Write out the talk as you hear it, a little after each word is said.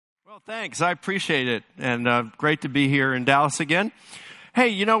Well, thanks. I appreciate it. And great to be here in Dallas again.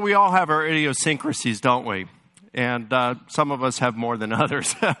 Hey, we all have our idiosyncrasies, don't we? And some of us have more than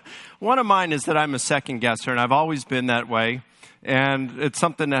others. One of mine is that I'm a second guesser, and I've always been that way. And it's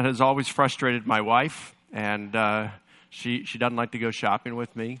something that has always frustrated my wife. And she doesn't like to go shopping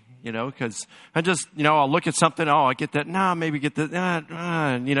with me, because I just, I'll look at something, I get that, maybe get that,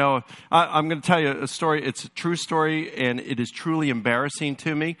 I'm going to tell you a story. It's a true story, and it is truly embarrassing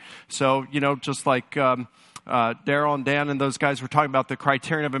to me. So, just like Daryl and Dan and those guys were talking about the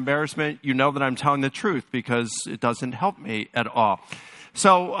criterion of embarrassment, you know that I'm telling the truth because it doesn't help me at all.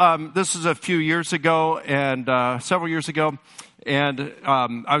 So this is a few years ago, and several years ago, and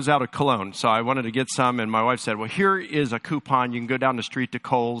I was out of cologne, so I wanted to get some, and my wife said, well, here is a coupon. You can go down the street to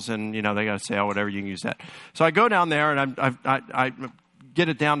Kohl's, and, they got to say, whatever, you can use that. So I go down there, and I get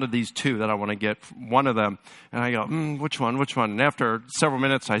it down to these two that I want to get, one of them, and I go, which one? And after several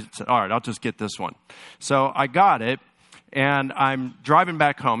minutes, I said, all right, I'll just get this one. So I got it, and I'm driving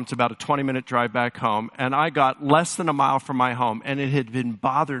back home. It's about a 20-minute drive back home, and I got less than a mile from my home, and it had been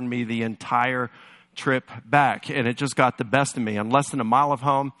bothering me the entire trip back, and it just got the best of me. I'm less than a mile of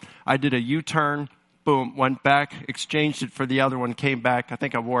home. I did a U-turn, boom, went back, exchanged it for the other one, came back. I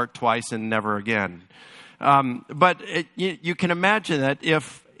think I wore it twice and never again. But you can imagine that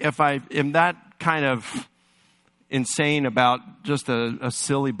if I am that kind of insane about just a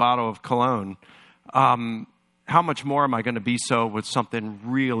silly bottle of cologne, how much more am I going to be so with something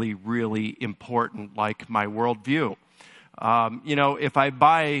really, really important like my worldview? If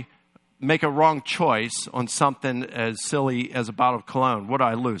I make a wrong choice on something as silly as a bottle of cologne, what do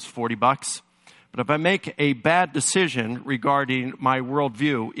I lose? $40? But if I make a bad decision regarding my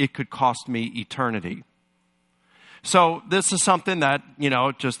worldview, it could cost me eternity. So this is something that,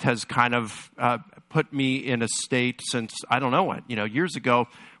 just has kind of put me in a state since, I don't know what, years ago,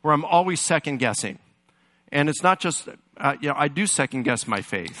 where I'm always second guessing. And it's not just, I do second guess my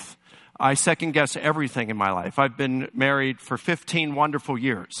faith. I second guess everything in my life. I've been married for 15 wonderful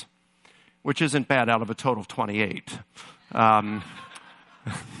years, which isn't bad out of a total of 28. But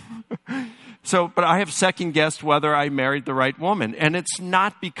I have second guessed whether I married the right woman. And it's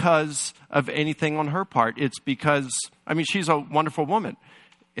not because of anything on her part. It's because, she's a wonderful woman.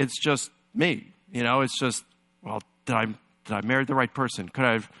 It's just me. It's just, did I marry the right person?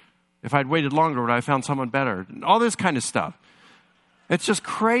 If I'd waited longer, would I have found someone better? And all this kind of stuff. It's just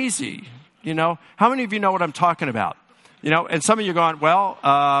crazy. How many of you know what I'm talking about? And some of you are going,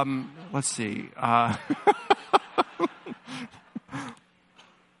 let's see.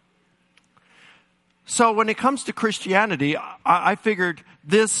 So when it comes to Christianity, I figured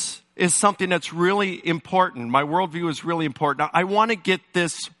this is something that's really important. My worldview is really important. I want to get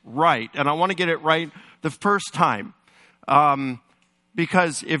this right, and I want to get it right the first time.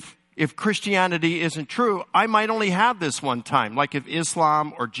 Because if Christianity isn't true, I might only have this one time. Like if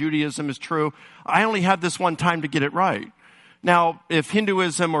Islam or Judaism is true, I only have this one time to get it right. Now, if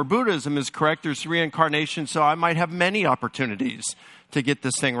Hinduism or Buddhism is correct, there's reincarnation, so I might have many opportunities to get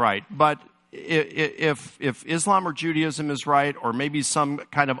this thing right. But if Islam or Judaism is right, or maybe some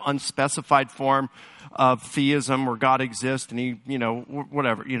kind of unspecified form of theism where God exists and he,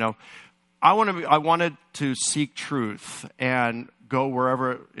 whatever, I wanted to seek truth and go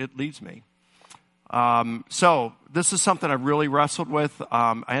wherever it leads me. So this is something I really wrestled with.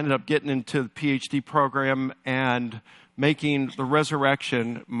 I ended up getting into the PhD program and making the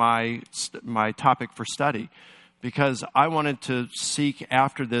resurrection my topic for study, because I wanted to seek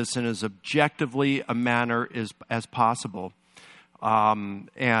after this in as objectively a manner as possible,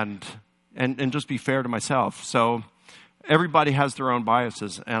 and just be fair to myself. So everybody has their own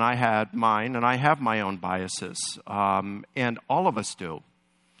biases, and I had mine, and I have my own biases, and all of us do.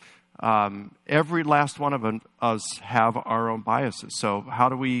 Every last one of us have our own biases. So how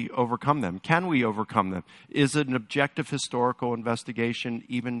do we overcome them? Can we overcome them? Is an objective historical investigation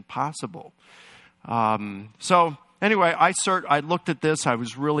even possible? So anyway, I looked at this. I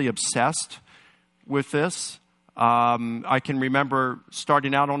was really obsessed with this. I can remember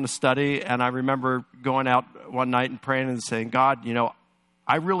starting out on the study, and I remember going out one night and praying and saying, God,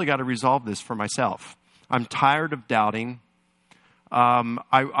 I really got to resolve this for myself. I'm tired of doubting.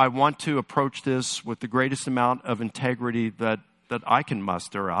 I want to approach this with the greatest amount of integrity that I can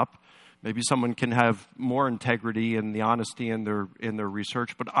muster up. Maybe someone can have more integrity and the honesty in their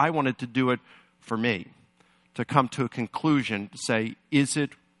research, but I wanted to do it for me, to come to a conclusion, to say,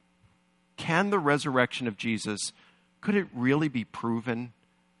 can the resurrection of Jesus, could it really be proven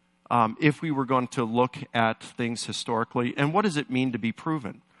if we were going to look at things historically? And what does it mean to be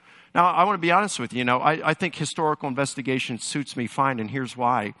proven? Now, I want to be honest with you. I think historical investigation suits me fine, and here's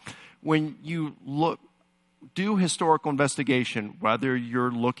why. When you do historical investigation, whether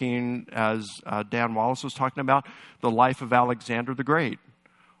you're looking, as Dan Wallace was talking about, the life of Alexander the Great,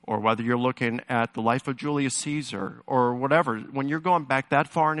 or whether you're looking at the life of Julius Caesar, or whatever, when you're going back that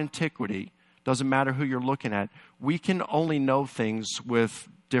far in antiquity, doesn't matter who you're looking at, we can only know things with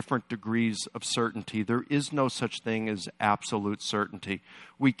different degrees of certainty. There is no such thing as absolute certainty.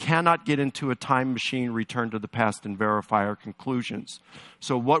 We cannot get into a time machine, return to the past, and verify our conclusions.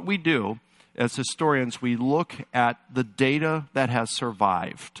 So what we do as historians, we look at the data that has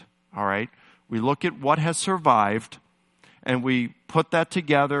survived, all right? We look at what has survived, and we put that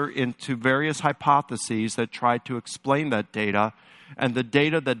together into various hypotheses that try to explain that data. And the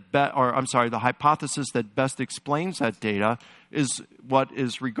the hypothesis that best explains that data is what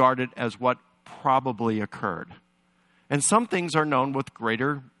is regarded as what probably occurred. And some things are known with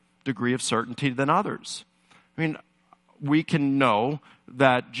greater degree of certainty than others. I mean, we can know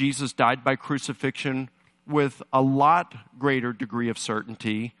that Jesus died by crucifixion with a lot greater degree of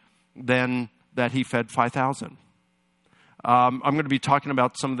certainty than that he fed 5,000. I'm going to be talking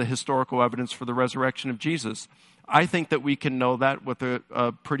about some of the historical evidence for the resurrection of Jesus. I think that we can know that with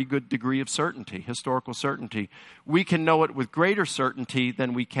a pretty good degree of certainty, historical certainty. We can know it with greater certainty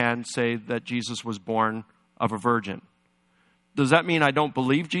than we can say that Jesus was born of a virgin. Does that mean I don't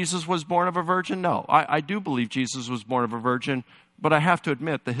believe Jesus was born of a virgin? No, I do believe Jesus was born of a virgin, but I have to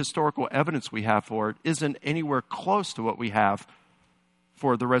admit the historical evidence we have for it isn't anywhere close to what we have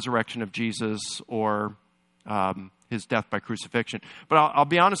for the resurrection of Jesus or his death by crucifixion. But I'll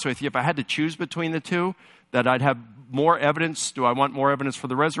be honest with you, if I had to choose between the two, that I'd have more evidence. Do I want more evidence for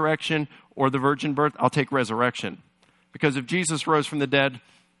the resurrection or the virgin birth? I'll take resurrection. Because if Jesus rose from the dead,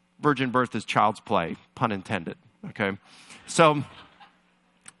 virgin birth is child's play, pun intended. Okay? So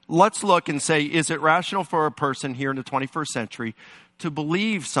let's look and say, is it rational for a person here in the 21st century to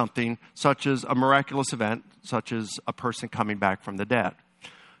believe something such as a miraculous event, such as a person coming back from the dead?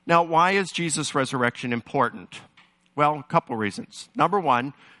 Now, why is Jesus' resurrection important? Well, a couple reasons. Number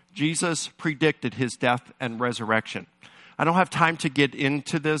one, Jesus predicted his death and resurrection. I don't have time to get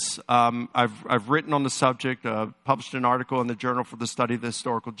into this. I've written on the subject, published an article in the Journal for the Study of the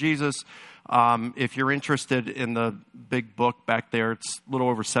Historical Jesus. If you're interested in the big book back there, it's a little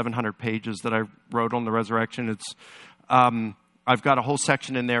over 700 pages that I wrote on the resurrection. I've got a whole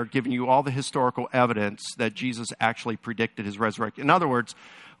section in there giving you all the historical evidence that Jesus actually predicted his resurrection. In other words,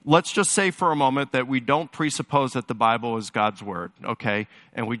 let's just say for a moment that we don't presuppose that the Bible is God's word, okay?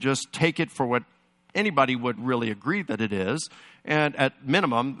 And we just take it for what anybody would really agree that it is. And at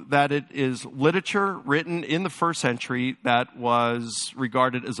minimum, that it is literature written in the first century that was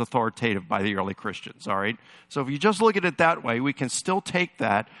regarded as authoritative by the early Christians, all right? So if you just look at it that way, we can still take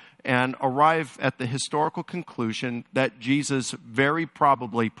that and arrive at the historical conclusion that Jesus very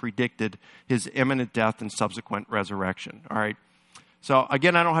probably predicted his imminent death and subsequent resurrection, all right? So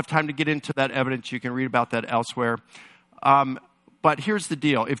again, I don't have time to get into that evidence. You can read about that elsewhere. But here's the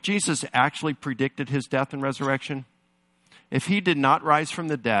deal. If Jesus actually predicted his death and resurrection, if he did not rise from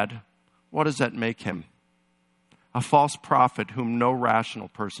the dead, what does that make him? A false prophet whom no rational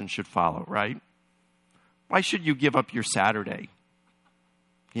person should follow, right? Why should you give up your Saturday,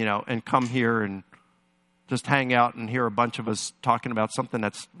 and come here and just hang out and hear a bunch of us talking about something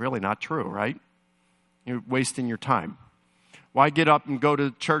that's really not true, right? You're wasting your time. Why get up and go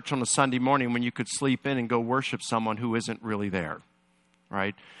to church on a Sunday morning when you could sleep in and go worship someone who isn't really there,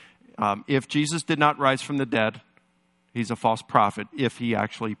 right? If Jesus did not rise from the dead, he's a false prophet if he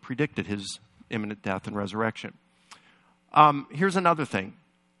actually predicted his imminent death and resurrection. Here's another thing.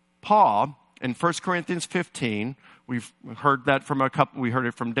 Paul, in 1 Corinthians 15, we've heard that from a couple. We heard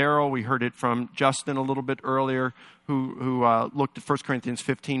it from Daryl. We heard it from Justin a little bit earlier, who looked at 1 Corinthians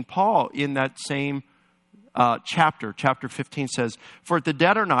 15. Paul, in that same chapter 15 says, "For if the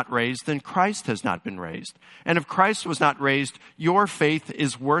dead are not raised, then Christ has not been raised. And if Christ was not raised, your faith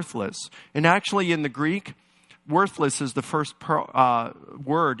is worthless." And actually in the Greek, worthless is the first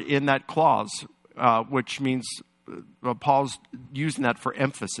word in that clause, which means Paul's using that for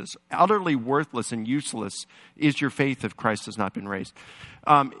emphasis. Utterly worthless and useless is your faith if Christ has not been raised.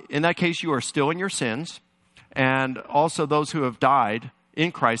 In that case, you are still in your sins, and also those who have died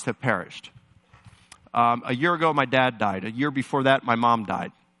in Christ have perished. A year ago, my dad died. A year before that, my mom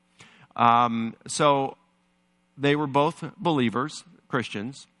died. So they were both believers,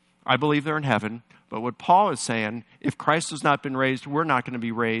 Christians. I believe they're in heaven. But what Paul is saying, if Christ has not been raised, we're not going to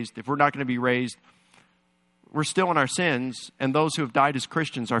be raised. If we're not going to be raised, we're still in our sins. And those who have died as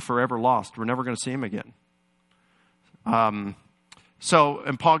Christians are forever lost. We're never going to see them again. So,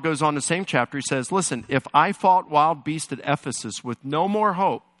 and Paul goes on the same chapter, he says, listen, if I fought wild beasts at Ephesus with no more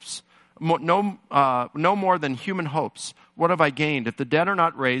hopes, no more than human hopes, what have I gained? If the dead are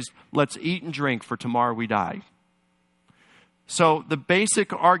not raised, let's eat and drink, for tomorrow we die. So the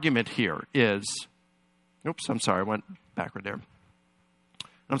basic argument here is, oops, I'm sorry, I went backward there.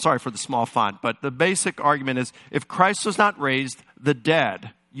 I'm sorry for the small font, but the basic argument is, if Christ was not raised, the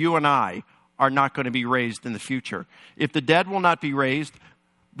dead, you and I, are not going to be raised in the future. If the dead will not be raised,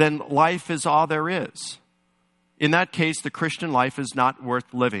 then life is all there is. In that case, the Christian life is not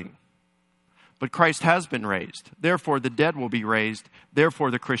worth living. But Christ has been raised. Therefore, the dead will be raised. Therefore,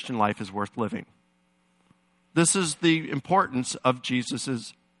 the Christian life is worth living. This is the importance of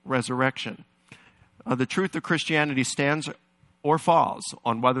Jesus' resurrection. The truth of Christianity stands or falls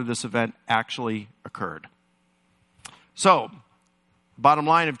on whether this event actually occurred. So, bottom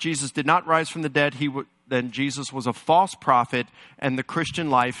line, if Jesus did not rise from the dead, then Jesus was a false prophet, and the Christian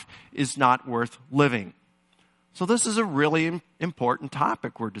life is not worth living. So this is a really important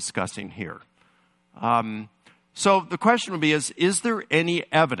topic we're discussing here. So the question would be, is there any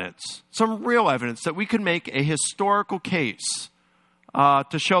evidence, some real evidence, that we can make a historical case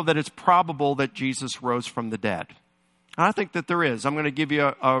to show that it's probable that Jesus rose from the dead? And I think that there is. I'm going to give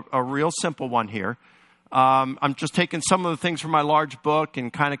you a real simple one here. I'm just taking some of the things from my large book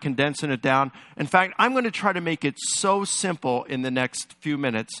and kind of condensing it down. In fact, I'm going to try to make it so simple in the next few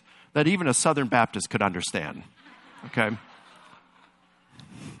minutes that even a Southern Baptist could understand. Okay?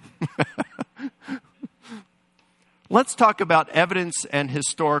 Let's talk about evidence and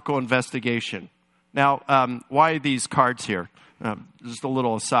historical investigation. Now, why these cards here? Just a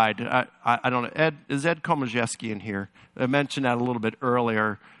little aside. I don't know. Is Ed Komajewski in here? I mentioned that a little bit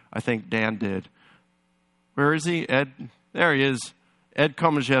earlier. I think Dan did. Where is he? Ed? There he is. Ed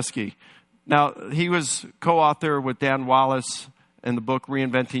Komajewski. Now, he was co-author with Dan Wallace in the book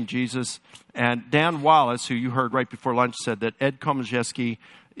Reinventing Jesus. And Dan Wallace, who you heard right before lunch, said that Ed Komajewski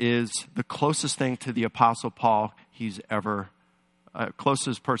is the closest thing to the Apostle Paul he's ever,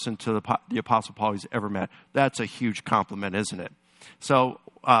 closest person to the Apostle Paul he's ever met. That's a huge compliment, isn't it? So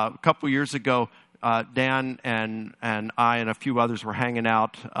a couple years ago, Dan and I and a few others were hanging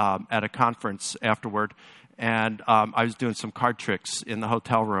out at a conference afterward, and I was doing some card tricks in the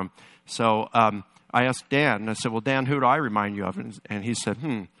hotel room. So I asked Dan, I said, well, Dan, who do I remind you of? And he said,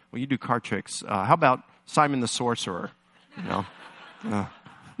 well, you do card tricks. How about Simon the Sorcerer? You know?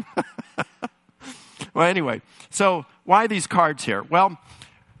 Well, anyway, so why these cards here? Well,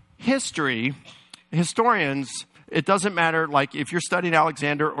 historians, it doesn't matter, like if you're studying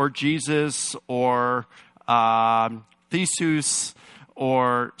Alexander or Jesus or Theseus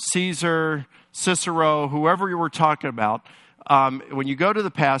or Caesar, Cicero, whoever you were talking about, when you go to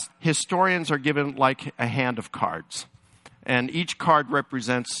the past, historians are given like a hand of cards. And each card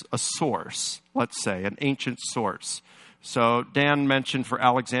represents a source, let's say, an ancient source. So Dan mentioned for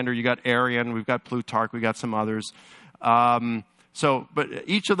Alexander, you got Arrian, we've got Plutarch, we got some others. But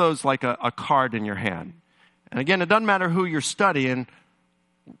each of those like a card in your hand. And again, it doesn't matter who you're studying.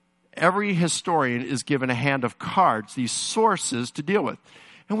 Every historian is given a hand of cards, these sources to deal with.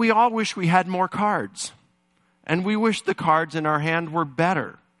 And we all wish we had more cards. And we wish the cards in our hand were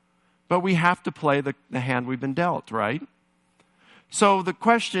better. But we have to play the hand we've been dealt, right? So the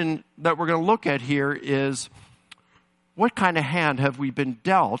question that we're going to look at here is, what kind of hand have we been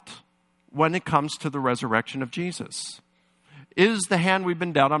dealt when it comes to the resurrection of Jesus? Is the hand we've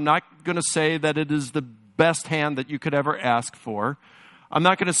been dealt, I'm not going to say that it is the best hand that you could ever ask for. I'm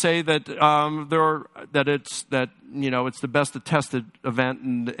not going to say that it's the best attested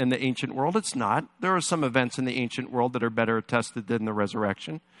event in the ancient world. It's not. There are some events in the ancient world that are better attested than the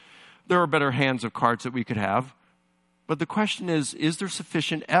resurrection. There are better hands of cards that we could have. But the question is there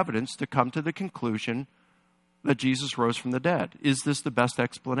sufficient evidence to come to the conclusion that Jesus rose from the dead? Is this the best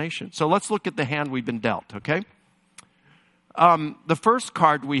explanation? So let's look at the hand we've been dealt, okay? The first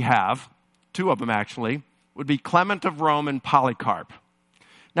card we have, two of them actually, would be Clement of Rome and Polycarp.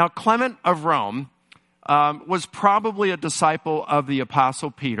 Now, Clement of Rome was probably a disciple of the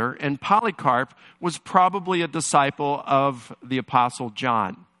Apostle Peter, and Polycarp was probably a disciple of the Apostle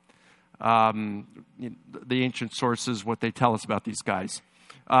John. The ancient sources, what they tell us about these guys.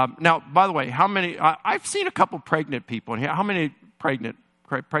 Now, by the way, how many? I've seen a couple pregnant people in here. How many pregnant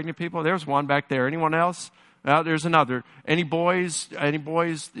people? There's one back there. Anyone else? There's another. Any boys?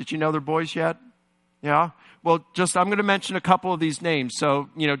 Did you know they're boys yet? Yeah. Well, I'm going to mention a couple of these names. So,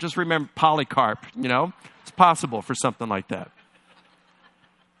 just remember Polycarp. It's possible for something like that.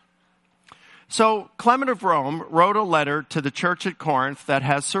 So Clement of Rome wrote a letter to the church at Corinth that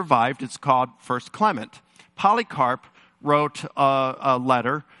has survived. It's called First Clement. Polycarp wrote a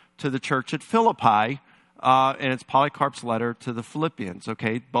letter to the church at Philippi, and it's Polycarp's letter to the Philippians.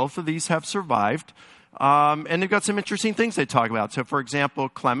 Okay, both of these have survived, and they've got some interesting things they talk about. So, for example,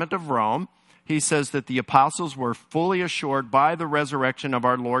 Clement of Rome, he says that the apostles were fully assured by the resurrection of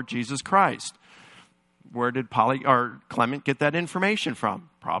our Lord Jesus Christ. Where did Clement get that information from?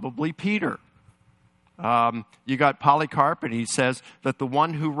 Probably Peter. You got Polycarp, and he says that the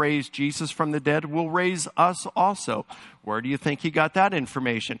one who raised Jesus from the dead will raise us also. Where do you think he got that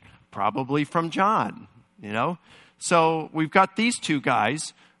information? Probably from John, So we've got these two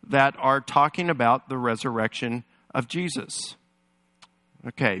guys that are talking about the resurrection of Jesus.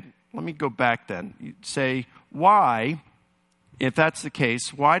 Okay, let me go back then. You'd say, why, if that's the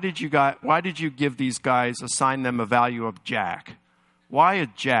case, why did you give these guys, assign them a value of Jack? Why a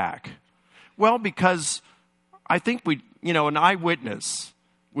Jack? Well, because I think an eyewitness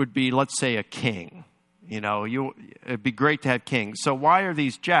would be, let's say, a king. It'd be great to have kings. So why are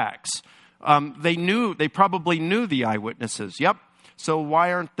these Jacks? They probably knew the eyewitnesses. Yep. So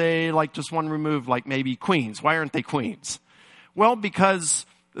why aren't they like just one removed, like maybe queens? Why aren't they queens? Well, because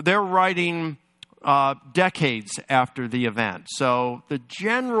they're writing decades after the event. So the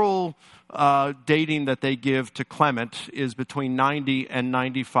general dating that they give to Clement is between 90 and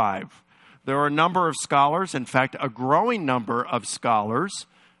 95. There are a number of scholars, in fact, a growing number of scholars,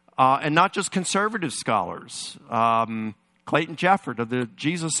 and not just conservative scholars. Clayton Jefford of the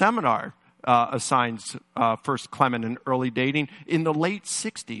Jesus Seminar assigns First Clement an early dating in the late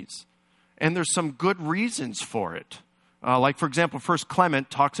 60s. And there's some good reasons for it. Like, for example, First Clement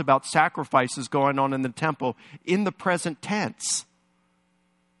talks about sacrifices going on in the temple in the present tense.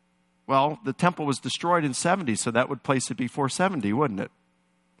 Well, the temple was destroyed in 70, so that would place it before 70, wouldn't it?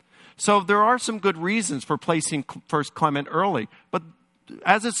 So there are some good reasons for placing First Clement early. But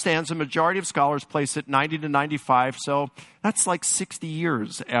as it stands, the majority of scholars place it 90 to 95, so that's like 60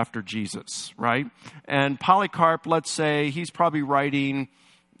 years after Jesus, right? And Polycarp, let's say, he's probably writing,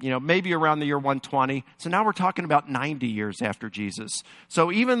 maybe around the year 120. So now we're talking about 90 years after Jesus.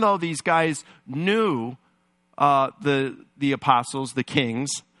 So even though these guys knew the apostles, the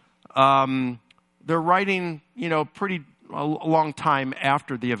kings, they're writing, pretty a long time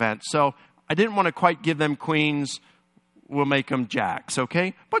after the event. So I didn't want to quite give them queens. We'll make them jacks,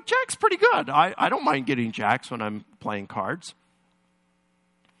 okay? But jack's pretty good. I don't mind getting jacks when I'm playing cards.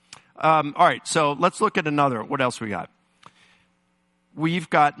 All right, so let's look at another. What else we got? We've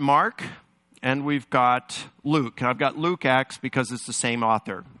got Mark and we've got Luke. And I've got Luke Acts because it's the same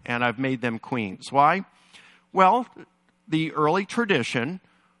author. And I've made them queens. Why? Well, the early tradition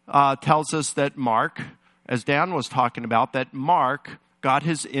tells us that Mark, as Dan was talking about, that Mark got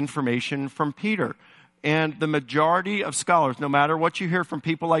his information from Peter. And the majority of scholars, no matter what you hear from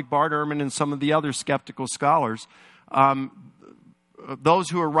people like Bart Ehrman and some of the other skeptical scholars, those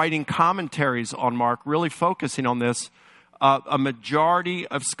who are writing commentaries on Mark, really focusing on this, a majority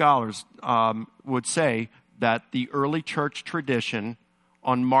of scholars would say that the early church tradition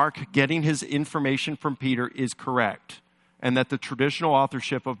on Mark getting his information from Peter is correct, and that the traditional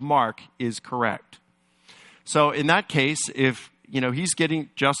authorship of Mark is correct. So in that case, if he's getting,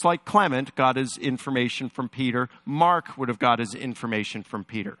 just like Clement got his information from Peter, Mark would have got his information from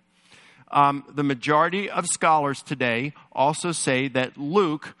Peter. The majority of scholars today also say that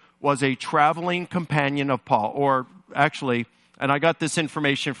Luke was a traveling companion of Paul, or actually, and I got this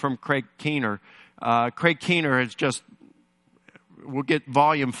information from Craig Keener. Craig Keener has we'll get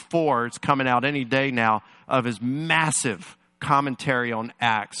volume 4, it's coming out any day now, of his massive commentary on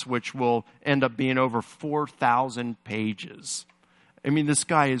Acts, which will end up being over 4,000 pages. I mean, this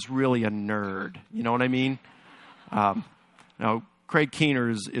guy is really a nerd. You know what I mean? Craig Keener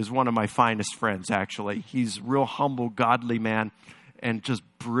is one of my finest friends, actually. He's a real humble, godly man, and just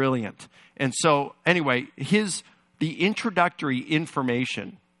brilliant. And so, anyway, the introductory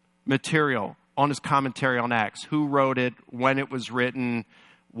information material on his commentary on Acts, who wrote it, when it was written,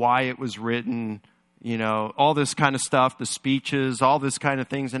 why it was written, all this kind of stuff, the speeches, all this kind of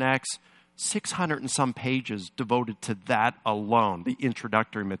things in Acts, 600 and some pages devoted to that alone, the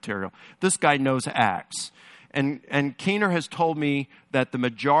introductory material. This guy knows Acts. And Keener has told me that the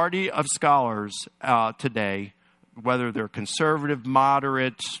majority of scholars today, whether they're conservative,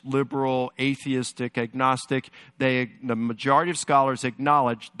 moderate, liberal, atheistic, agnostic, the majority of scholars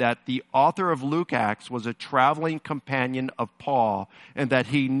acknowledge that the author of Luke Acts was a traveling companion of Paul and that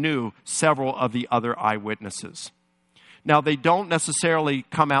he knew several of the other eyewitnesses. Now, they don't necessarily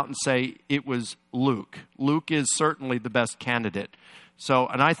come out and say it was Luke. Luke is certainly the best candidate.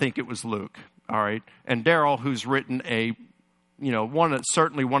 And I think it was Luke, all right? And Darrell, who's written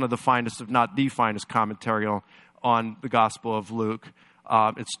certainly one of the finest, if not the finest commentary on the Gospel of Luke.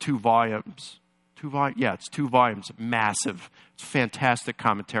 It's 2 volumes. It's 2 volumes. Massive. It's fantastic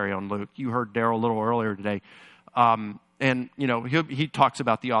commentary on Luke. You heard Daryl a little earlier today. And, you know, he talks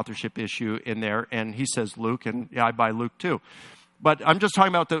about the authorship issue in there, and he says Luke, and yeah, I buy Luke too. But I'm just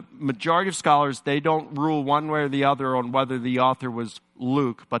talking about the majority of scholars. They don't rule one way or the other on whether the author was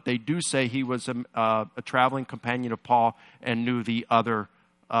Luke, but they do say he was a traveling companion of Paul and knew the other,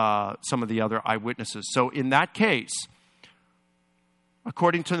 some of the other eyewitnesses. So in that case,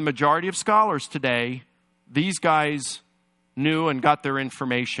 according to the majority of scholars today, these guys knew and got their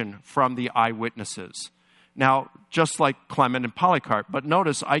information from the eyewitnesses. Now, just like Clement and Polycarp, but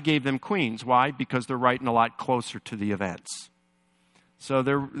notice I gave them queens. Why? Because they're writing a lot closer to the events. So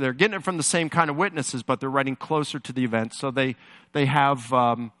they're getting it from the same kind of witnesses, but they're writing closer to the events, so they have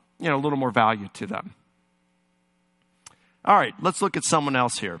a little more value to them. All right, let's look at someone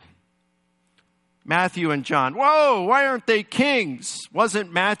else here. Matthew and John. Whoa, why aren't they kings?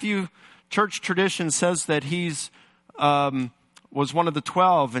 Wasn't Matthew, church tradition says that he's was one of the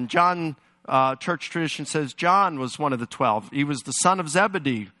 12, and John, church tradition says John was one of the 12. He was the son of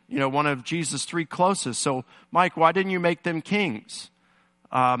Zebedee, one of Jesus' 3 closest. So, Mike, why didn't you make them kings?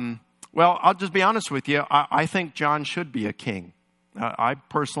 Well, I'll just be honest with you. I think John should be a king. I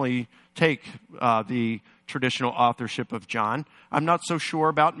personally take the traditional authorship of John. I'm not so sure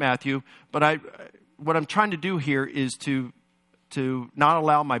about Matthew, but what I'm trying to do here is to not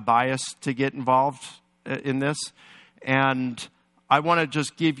allow my bias to get involved in this. And I want to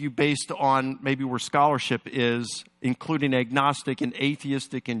just give you, based on maybe where scholarship is, including agnostic and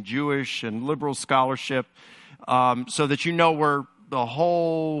atheistic and Jewish and liberal scholarship, so that you know where the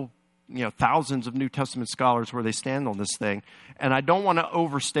whole, thousands of New Testament scholars, where they stand on this thing. And I don't want to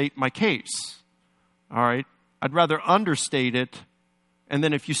overstate my case. All right? I'd rather understate it. And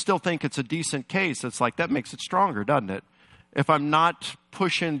then if you still think it's a decent case, it's like, that makes it stronger, doesn't it? If I'm not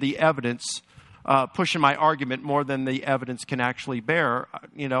pushing the evidence, pushing my argument more than the evidence can actually bear,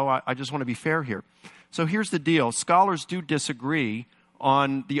 I just want to be fair here. So here's the deal. Scholars do disagree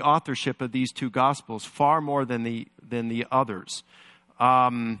on the authorship of these 2 Gospels far more than the others.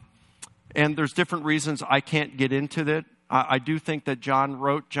 And there's different reasons. I can't get into that. I do think that John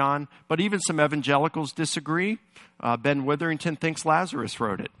wrote John, but even some evangelicals disagree. Ben Witherington thinks Lazarus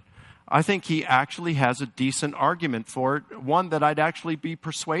wrote it. I think he actually has a decent argument for it, one that I'd actually be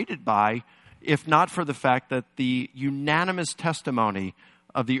persuaded by, if not for the fact that the unanimous testimony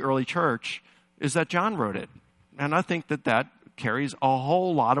of the early church is that John wrote it. And I think that carries a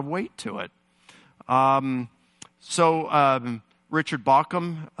whole lot of weight to it. Richard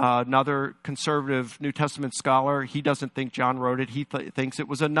Bauckham, another conservative New Testament scholar, he doesn't think John wrote it. He thinks it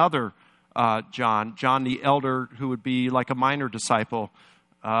was another John the elder, who would be like a minor disciple.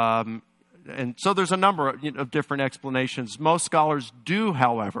 And so there's a number of different explanations. Most scholars do,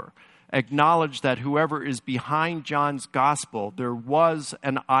 however, acknowledge that whoever is behind John's gospel, there was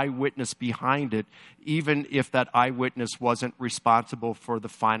an eyewitness behind it, even if that eyewitness wasn't responsible for the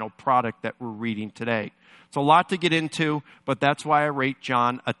final product that we're reading today. It's a lot to get into, but that's why I rate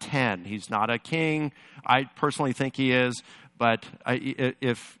John a 10. He's not a king. I personally think he is, but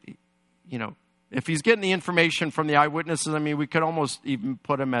if he's getting the information from the eyewitnesses, we could almost even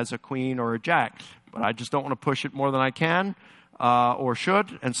put him as a queen or a jack. But I just don't want to push it more than I can or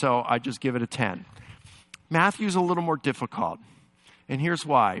should, and so I just give it a 10. Matthew's a little more difficult, and here's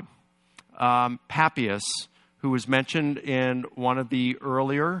why. Papias, who was mentioned in one of the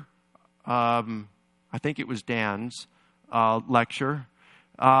earlier, I think it was Dan's lecture,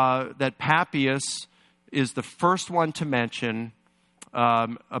 that Papias is the first one to mention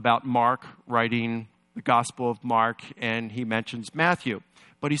about Mark writing the Gospel of Mark, and he mentions Matthew.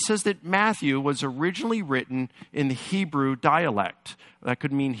 But he says that Matthew was originally written in the Hebrew dialect. That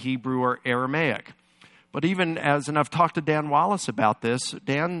could mean Hebrew or Aramaic. But and I've talked to Dan Wallace about this,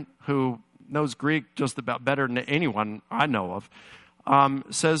 Dan, who knows Greek just about better than anyone I know of,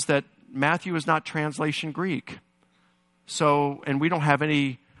 says that Matthew is not translation Greek. So, and we don't have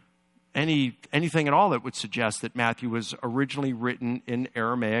anything at all that would suggest that Matthew was originally written in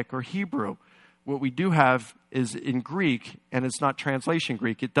Aramaic or Hebrew. What we do have is in Greek, and it's not translation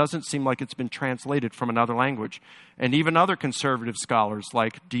Greek. It doesn't seem like it's been translated from another language. And even other conservative scholars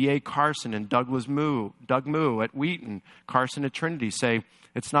like D.A. Carson and Doug Moo at Wheaton, Carson at Trinity, say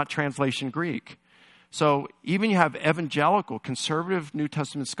it's not translation Greek. So even you have evangelical, conservative New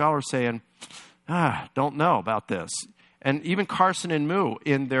Testament scholars saying, don't know about this. And even Carson and Moo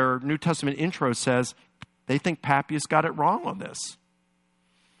in their New Testament intro says they think Papias got it wrong on this.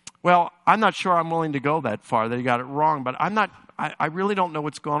 Well, I'm not sure I'm willing to go that far that he got it wrong, but I really don't know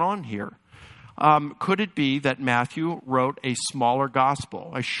what's going on here. Could it be that Matthew wrote a smaller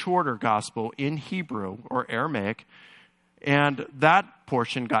gospel, a shorter gospel in Hebrew or Aramaic, and that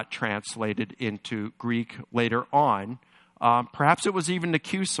portion got translated into Greek later on? Perhaps it was even the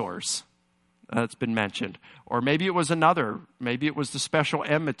Q source that's been mentioned. Or maybe it was maybe it was the special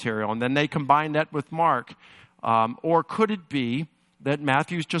M material, and then they combined that with Mark. Or could it be that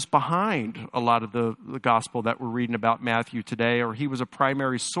Matthew's just behind a lot of the gospel that we're reading about Matthew today, or he was a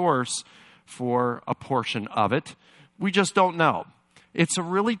primary source for a portion of it? We just don't know. It's a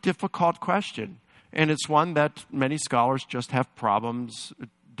really difficult question, and it's one that many scholars just have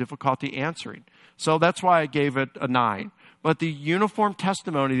difficulty answering. So that's why I gave it a 9. But the uniform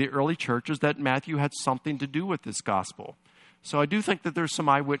testimony of the early church is that Matthew had something to do with this gospel. So I do think that there's some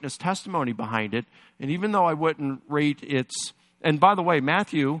eyewitness testimony behind it. And even though I wouldn't rate its... And by the way,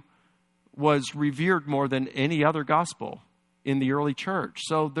 Matthew was revered more than any other gospel in the early church.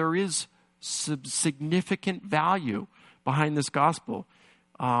 So there is significant value behind this gospel.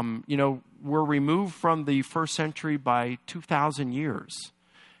 We're removed from the first century by 2,000 years.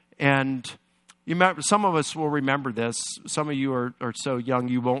 And some of us will remember this. Some of you are so young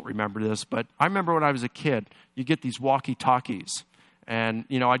you won't remember this. But I remember when I was a kid, you get these walkie-talkies. And,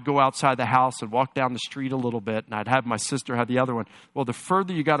 I'd go outside the house and walk down the street a little bit, and I'd have my sister have the other one. Well, the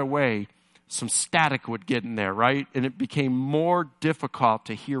further you got away, some static would get in there, right? And it became more difficult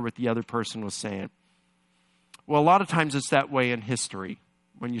to hear what the other person was saying. Well, a lot of times it's that way in history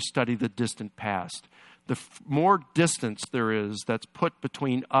when you study the distant past. The more distance there is that's put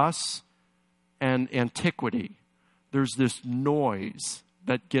between us and antiquity, there's this noise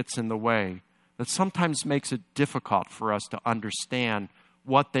that gets in the way that sometimes makes it difficult for us to understand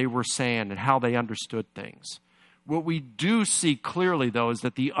what they were saying and how they understood things. What we do see clearly, though, is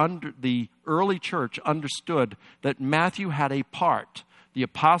that the early church understood that Matthew had a part. The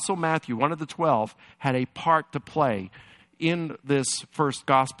Apostle Matthew, one of the 12, had a part to play in this first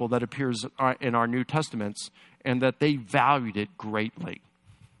gospel that appears in our New Testaments, and that they valued it greatly.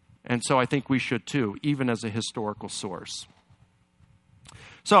 And so I think we should too, even as a historical source.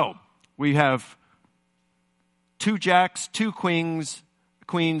 So, we have 2 jacks, 2 queens,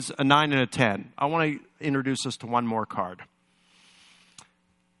 a 9 and a 10. I want to introduce us to one more card.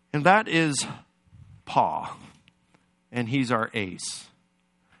 And that is Paul. And he's our ace.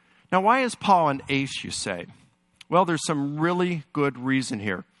 Now, why is Paul an ace, you say? Well, there's some really good reason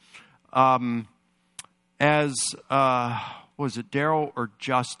here. Was it Daryl or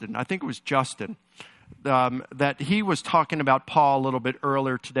Justin? I think it was Justin. That he was talking about Paul a little bit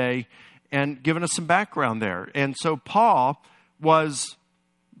earlier today and giving us some background there. And so Paul was,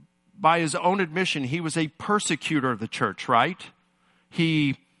 by his own admission, he was a persecutor of the church, right?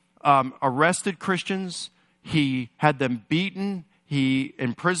 He arrested Christians. He had them beaten. He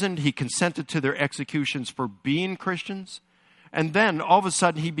imprisoned. He consented to their executions for being Christians. And then all of a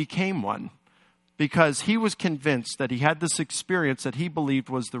sudden he became one because he was convinced that he had this experience that he believed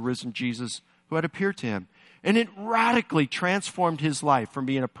was the risen Jesus who had appeared to him. And it radically transformed his life from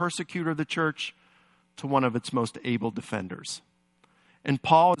being a persecutor of the church to one of its most able defenders. And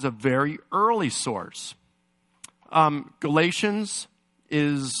Paul is a very early source. Galatians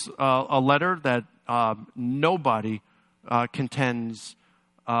is a letter that nobody contends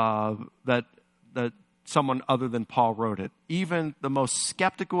that someone other than Paul wrote it. Even the most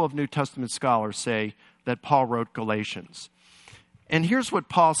skeptical of New Testament scholars say that Paul wrote Galatians. And here's what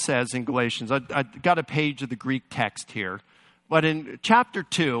Paul says in Galatians. I got a page of the Greek text here. But in chapter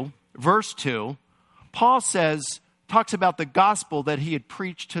 2, verse 2, Paul talks about the gospel that he had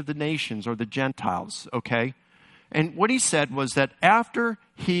preached to the nations or the Gentiles, okay? And what he said was that after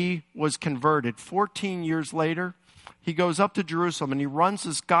he was converted, 14 years later, he goes up to Jerusalem and he runs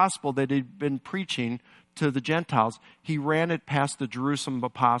this gospel that he'd been preaching to the Gentiles. He ran it past the Jerusalem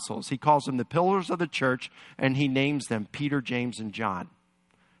apostles. He calls them the pillars of the church, and he names them Peter, James, and John.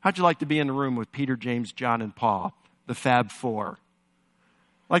 How'd you like to be in the room with Peter, James, John, and Paul, the Fab Four?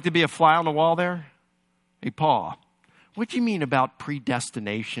 Like to be a fly on the wall there? Hey, Paul, what do you mean about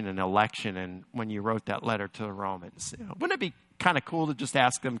predestination and election and when you wrote that letter to the Romans? Wouldn't it be kind of cool to just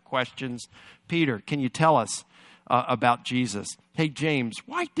ask them questions? Peter, can you tell us about Jesus? Hey, James,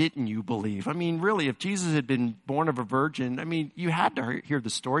 why didn't you believe? I mean, really, if Jesus had been born of a virgin, I mean, you had to hear the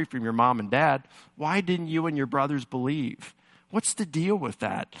story from your mom and dad. Why didn't you and your brothers believe? What's the deal with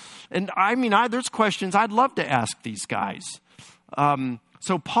that? And I mean, there's questions I'd love to ask these guys.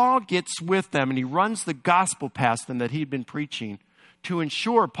 So Paul gets with them and he runs the gospel past them that he'd been preaching to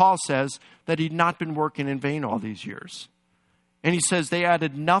ensure, Paul says, that he'd not been working in vain all these years. And he says, they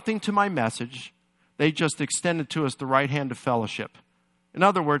added nothing to my message. They just extended to us the right hand of fellowship. In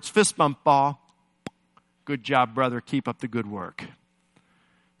other words, fist bump, Paul. Good job, brother. Keep up the good work.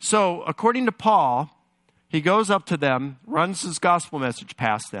 So, according to Paul, he goes up to them, runs his gospel message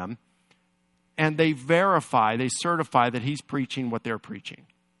past them, and they certify that he's preaching what they're preaching.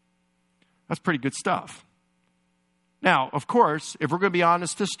 That's pretty good stuff. Now, of course, if we're going to be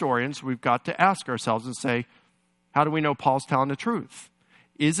honest historians, we've got to ask ourselves and say, how do we know Paul's telling the truth?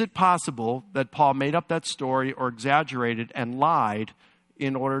 Is it possible that Paul made up that story or exaggerated and lied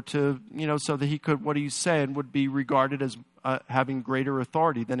in order to, so that he could, what he said would be regarded as having greater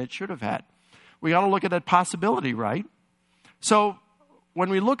authority than it should have had? We got to look at that possibility, right? So when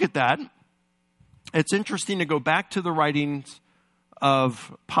we look at that, it's interesting to go back to the writings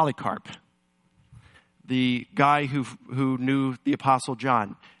of Polycarp, the guy who knew the Apostle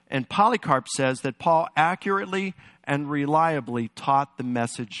John. And Polycarp says that Paul accurately and reliably taught the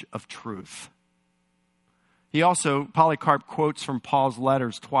message of truth. Polycarp quotes from Paul's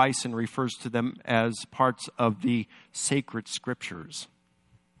letters twice and refers to them as parts of the sacred scriptures.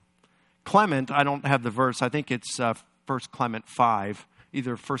 Clement, I don't have the verse, I think it's 1 Clement 5,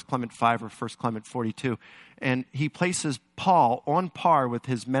 either 1 Clement 5 or 1 Clement 42. And he places Paul on par with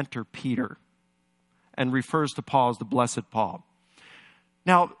his mentor Peter and refers to Paul as the blessed Paul.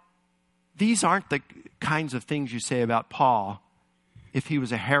 Now, these aren't the kinds of things you say about Paul if he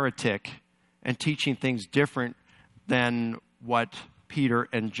was a heretic and teaching things different than what Peter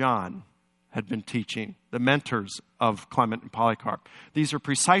and John had been teaching, the mentors of Clement and Polycarp. These are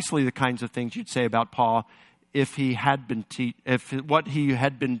precisely the kinds of things you'd say about Paul if what he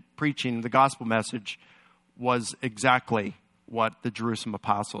had been preaching, the gospel message, was exactly what the Jerusalem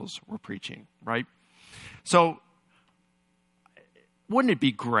apostles were preaching, right? So, wouldn't it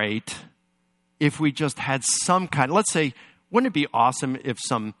be great if we just had some kind, let's say, wouldn't it be awesome if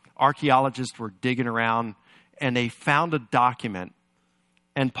some archaeologists were digging around and they found a document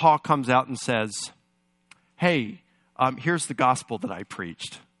and Paul comes out and says, hey, here's the gospel that I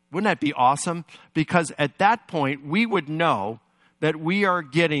preached. Wouldn't that be awesome? Because at that point, we would know that we are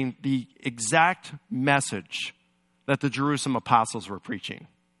getting the exact message that the Jerusalem apostles were preaching.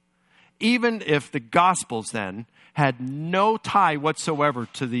 Even if the Gospels then had no tie whatsoever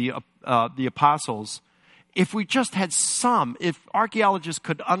to the apostles, if we just had if archaeologists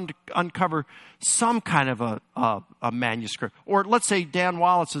could uncover some kind of a manuscript, or let's say Dan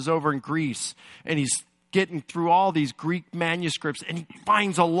Wallace is over in Greece and he's getting through all these Greek manuscripts and he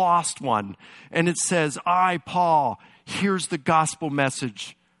finds a lost one and it says, I, Paul, here's the gospel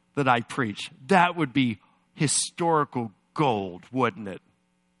message that I preach. That would be historical gold, wouldn't it?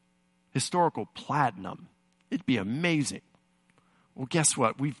 Historical platinum. It'd be amazing. Well, guess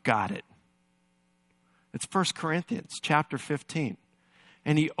what? We've got it. It's 1 Corinthians chapter 15.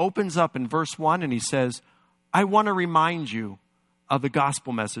 And he opens up in verse 1 and he says, I want to remind you of the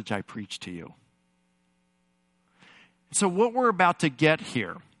gospel message I preached to you. So what we're about to get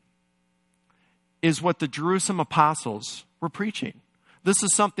here is what the Jerusalem apostles were preaching. This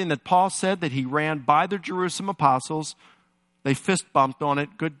is something that Paul said that he ran by the Jerusalem apostles. They fist bumped on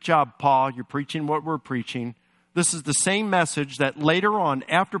it. Good job, Paul. You're preaching what we're preaching. This is the same message that later on,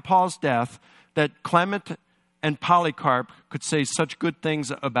 after Paul's death, that Clement and Polycarp could say such good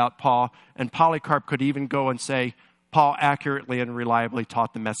things about Paul, and Polycarp could even go and say, Paul accurately and reliably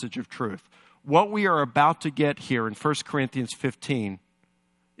taught the message of truth. What we are about to get here in 1 Corinthians 15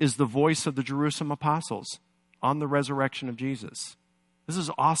 is the voice of the Jerusalem apostles on the resurrection of Jesus. This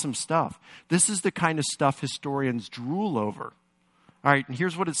is awesome stuff. This is the kind of stuff historians drool over. All right, and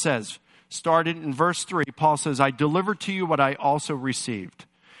here's what it says. Started in verse 3, Paul says, I delivered to you what I also received.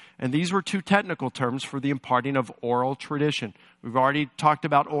 And these were two technical terms for the imparting of oral tradition. We've already talked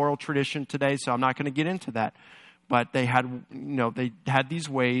about oral tradition today, so I'm not going to get into that. But they had these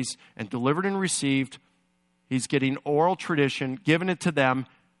ways, and delivered and received. He's getting oral tradition, giving it to them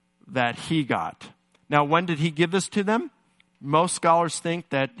that he got. Now, when did he give this to them? Most scholars think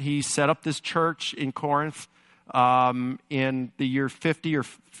that he set up this church in Corinth in the year 50 or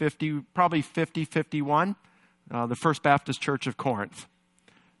 50, probably 50, 51, the First Baptist Church of Corinth.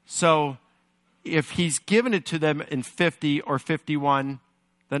 So if he's given it to them in 50 or 51,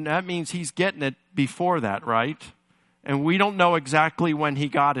 then that means he's getting it before that, right? And we don't know exactly when he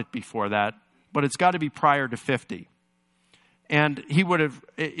got it before that, but it's got to be prior to 50. And he would have,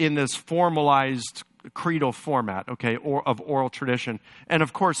 in this formalized creedal format, okay, or of oral tradition. And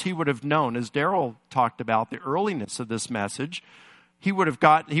of course, he would have known, as Daryl talked about, the earliness of this message. He would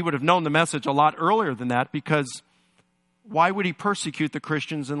have known the message a lot earlier than that, because why would he persecute the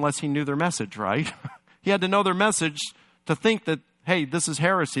Christians unless he knew their message, right? He had to know their message to think that, hey, this is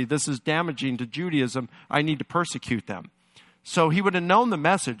heresy, this is damaging to Judaism, I need to persecute them. So he would have known the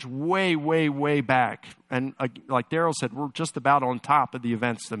message way, way, way back. And like Daryl said, we're just about on top of the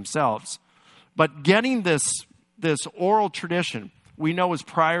events themselves. But getting this oral tradition we know is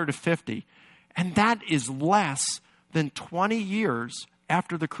prior to 50. And that is less than 20 years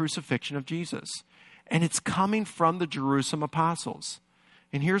after the crucifixion of Jesus. And it's coming from the Jerusalem apostles.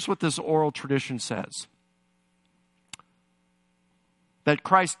 And here's what this oral tradition says. That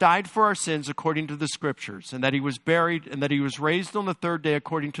Christ died for our sins according to the Scriptures, and that he was buried, and that he was raised on the third day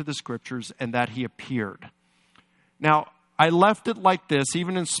according to the Scriptures, and that he appeared. Now, I left it like this,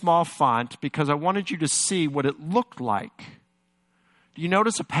 even in small font, because I wanted you to see what it looked like. Do you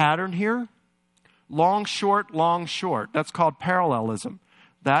notice a pattern here? Long, short, long, short. That's called parallelism.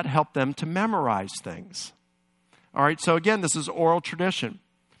 That helped them to memorize things. All right, so again, this is oral tradition.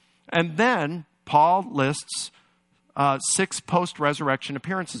 And then Paul lists 6 post-resurrection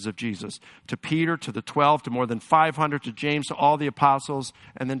appearances of Jesus. To Peter, to the 12, to more than 500, to James, to all the apostles.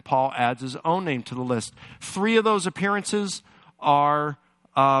 And then Paul adds his own name to the list. 3 of those appearances are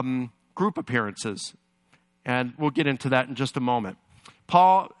group appearances. And we'll get into that in just a moment.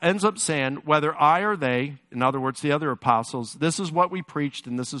 Paul ends up saying, whether I or they, in other words, the other apostles, this is what we preached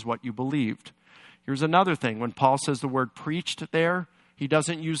and this is what you believed. Here's another thing. When Paul says the word preached there, he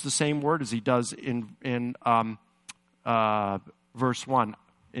doesn't use the same word as he does in verse 1.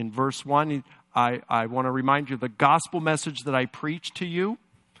 In verse 1, I want to remind you the gospel message that I preached to you,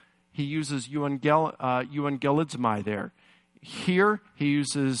 he uses euangelizomai there. Here, he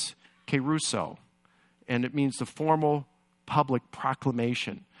uses kerusso, and it means the formal public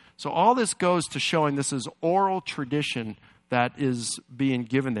proclamation. So all this goes to showing this is oral tradition that is being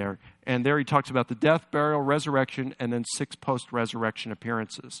given there. And there he talks about the death, burial, resurrection, and then 6 post-resurrection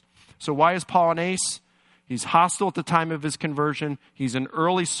appearances. So why is Paul an ace? He's hostile at the time of his conversion. He's an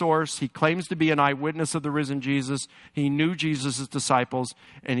early source. He claims to be an eyewitness of the risen Jesus. He knew Jesus' disciples,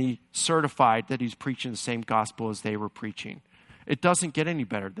 and he certified that he's preaching the same gospel as they were preaching. It doesn't get any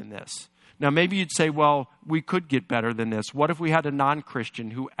better than this. Now, maybe you'd say, well, we could get better than this. What if we had a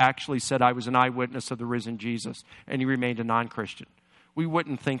non-Christian who actually said, I was an eyewitness of the risen Jesus, and he remained a non-Christian? We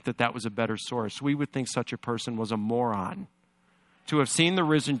wouldn't think that that was a better source. We would think such a person was a moron to have seen the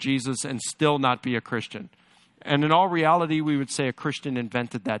risen Jesus and still not be a Christian. And in all reality, we would say a Christian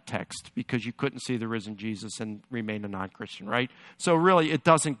invented that text because you couldn't see the risen Jesus and remain a non-Christian, right? So really, it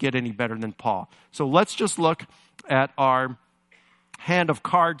doesn't get any better than Paul. So let's just look at our hand of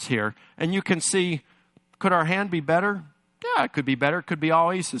cards here, and you can see, could our hand be better? Yeah, it could be better. It could be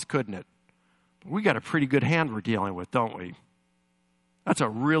all aces, couldn't it? But we got a pretty good hand we're dealing with, don't we? That's a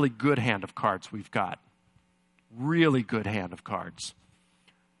really good hand of cards we've got. Really good hand of cards.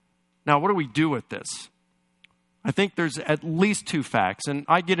 Now, what do we do with this? I think there's at least 2 facts, and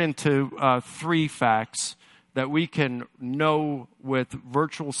I get into 3 facts that we can know with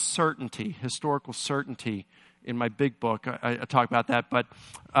virtual certainty, historical certainty. In my big book, I talk about that. But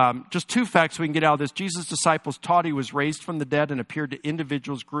just 2 facts we can get out of this. Jesus' disciples taught he was raised from the dead and appeared to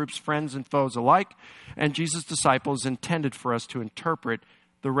individuals, groups, friends, and foes alike. And Jesus' disciples intended for us to interpret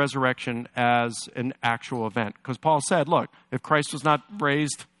the resurrection as an actual event. Because Paul said, look, if Christ was not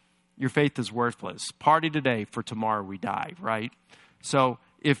raised, your faith is worthless. Party today, for tomorrow we die, right? So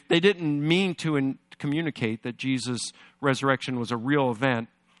if they didn't mean to communicate that Jesus' resurrection was a real event,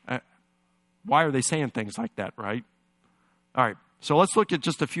 why are they saying things like that, right? All right, so let's look at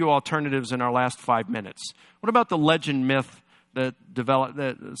just a few alternatives in our last 5 minutes. What about the legend myth that developed,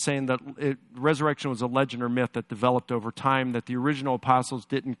 saying that resurrection was a legend or myth that developed over time, that the original apostles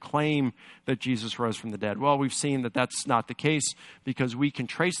didn't claim that Jesus rose from the dead? Well, we've seen that that's not the case because we can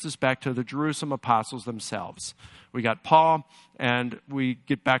trace this back to the Jerusalem apostles themselves. We got Paul, and we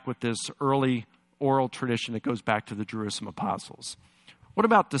get back with this early oral tradition that goes back to the Jerusalem apostles. What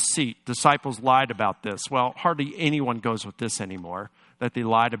about deceit? Disciples lied about this. Well, hardly anyone goes with this anymore, that they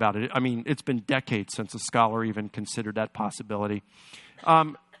lied about it. I mean, it's been decades since a scholar even considered that possibility.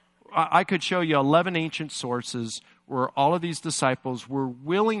 I could show you 11 ancient sources where all of these disciples were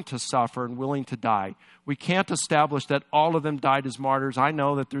willing to suffer and willing to die. We can't establish that all of them died as martyrs. I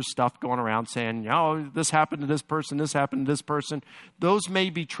know that there's stuff going around saying, this happened to this person, this happened to this person. Those may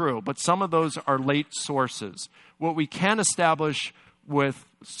be true, but some of those are late sources. What we can establish with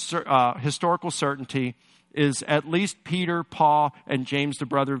historical certainty is at least Peter, Paul, and James, the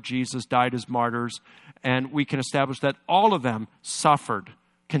brother of Jesus, died as martyrs. And we can establish that all of them suffered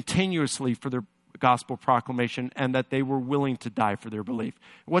continuously for their gospel proclamation and that they were willing to die for their belief.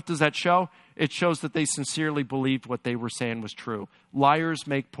 What does that show? It shows that they sincerely believed what they were saying was true. Liars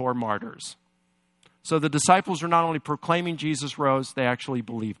make poor martyrs. So the disciples were not only proclaiming Jesus rose, they actually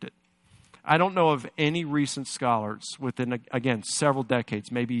believed it. I don't know of any recent scholars within, again, several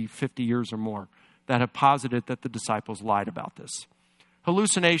decades, maybe 50 years or more, that have posited that the disciples lied about this.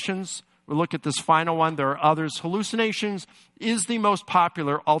 Hallucinations, we'll look at this final one. There are others. Hallucinations is the most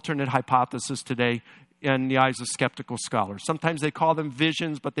popular alternate hypothesis today in the eyes of skeptical scholars. Sometimes they call them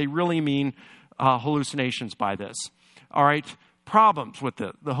visions, but they really mean hallucinations by this. All right, problems with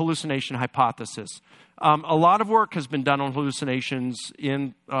the hallucination hypothesis. A lot of work has been done on hallucinations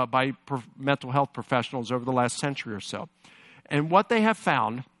by mental health professionals over the last century or so. And what they have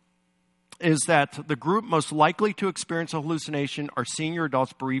found is that the group most likely to experience a hallucination are senior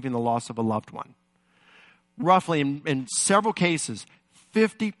adults bereaving the loss of a loved one. Roughly, in several cases,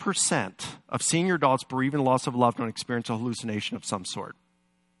 50% of senior adults bereaving the loss of a loved one experience a hallucination of some sort.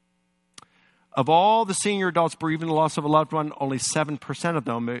 Of all the senior adults bereaving the loss of a loved one, only 7% of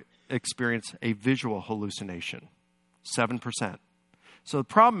them experience a visual hallucination. 7%. So the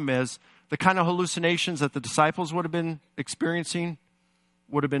problem is the kind of hallucinations that the disciples would have been experiencing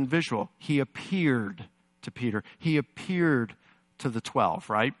would have been visual. He appeared to Peter. He appeared to the 12,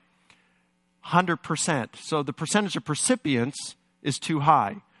 right? 100%. So the percentage of recipients is too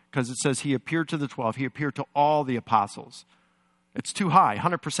high because it says he appeared to the 12. He appeared to all the apostles. It's too high.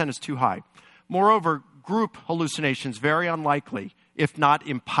 100% is too high. Moreover, group hallucinations, very unlikely, if not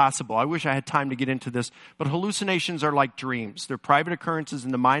impossible. I wish I had time to get into this, but hallucinations are like dreams. They're private occurrences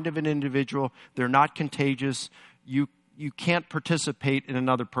in the mind of an individual. They're not contagious. You can't participate in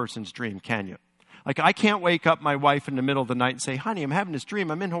another person's dream, can you? Like, I can't wake up my wife in the middle of the night and say, honey, I'm having this dream.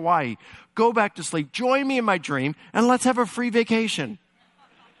 I'm in Hawaii. Go back to sleep. Join me in my dream, and let's have a free vacation.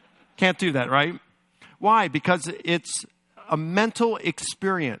 Can't do that, right? Why? Because it's a mental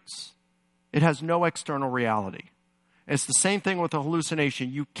experience. It has no external reality. It's the same thing with a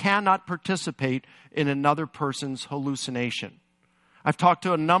hallucination. You cannot participate in another person's hallucination. I've talked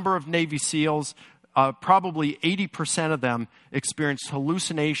to a number of Navy SEALs. Probably 80% of them experienced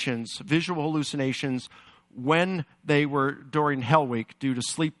hallucinations, visual hallucinations, when they were during Hell Week due to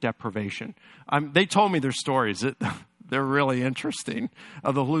sleep deprivation. They told me their stories. They're really interesting,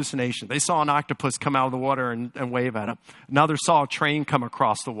 of the hallucination. They saw an octopus come out of the water and wave at them. Another saw a train come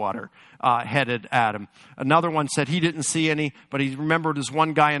across the water, headed at him. Another one said he didn't see any, but he remembered this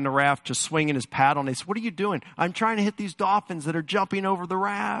one guy in the raft just swinging his paddle. And they said, what are you doing? I'm trying to hit these dolphins that are jumping over the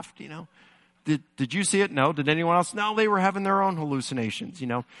raft, Did you see it? No. Did anyone else? No, they were having their own hallucinations,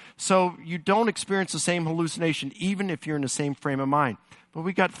 So you don't experience the same hallucination even if you're in the same frame of mind. But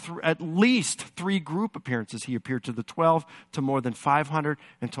we got at least 3 group appearances. He appeared to the 12, to more than 500,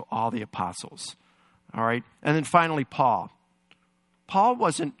 and to all the apostles. All right? And then finally, Paul. Paul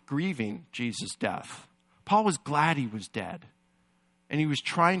wasn't grieving Jesus' death. Paul was glad he was dead. And he was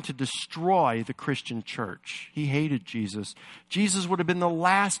trying to destroy the Christian church. He hated Jesus. Jesus would have been the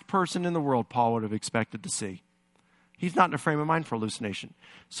last person in the world Paul would have expected to see. He's not in a frame of mind for hallucination.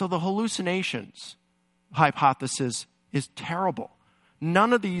 So the hallucinations hypothesis is terrible.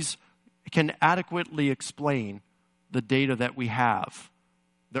 None of these can adequately explain the data that we have,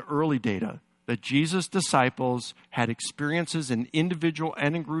 the early data, that Jesus' disciples had experiences in individual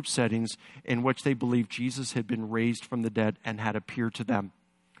and in group settings in which they believed Jesus had been raised from the dead and had appeared to them,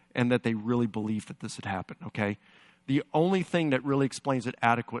 and that they really believed that this had happened, okay? The only thing that really explains it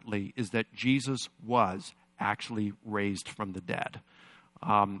adequately is that Jesus was actually raised from the dead.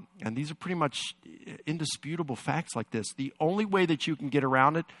 And these are pretty much indisputable facts like this. The only way that you can get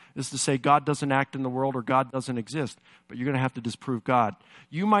around it is to say God doesn't act in the world or God doesn't exist, but you're going to have to disprove God.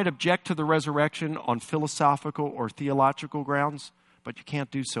 You might object to the resurrection on philosophical or theological grounds, but you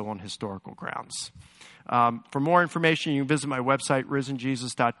can't do so on historical grounds. For more information, you can visit my website,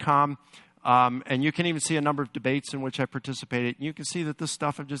 risenjesus.com. And you can even see a number of debates in which I participated. You can see that this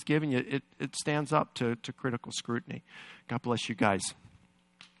stuff I've just given you, it stands up to critical scrutiny. God bless you guys.